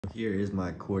Here is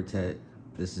my Quartet.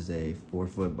 This is a 4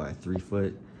 foot by 3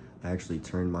 foot. I actually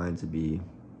turned mine to be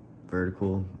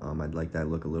vertical. I'd like that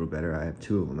look a little better. I have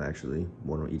two of them actually,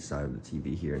 one on each side of the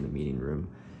TV here in the meeting room.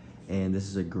 And this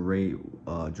is a great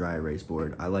dry erase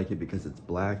board. I like it because it's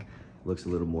black, looks a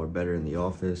little more better in the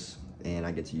office, and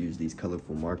I get to use these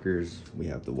colorful markers. We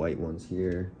have the white ones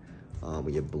here,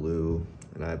 we have blue,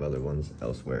 and I have other ones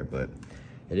elsewhere, but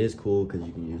it is cool because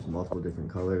you can use multiple different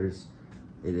colors.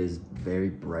 It is very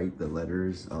bright, the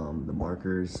letters, the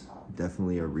markers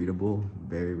definitely are readable,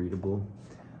 very readable.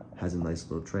 Has a nice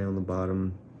little tray on the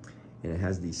bottom, and it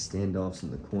has these standoffs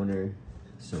in the corner,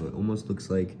 so it almost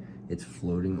looks like it's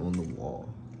floating on the wall,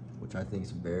 which I think is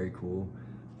very cool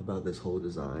about this whole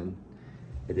design.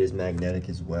 It is magnetic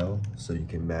as well, so you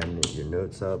can magnet your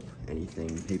notes up,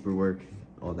 anything, paperwork,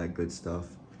 all that good stuff.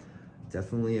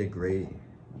 Definitely a great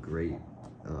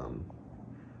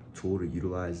tool to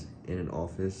utilize in an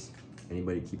office.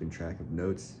 Anybody keeping track of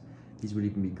notes, these would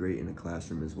even be great in a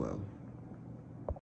classroom as well.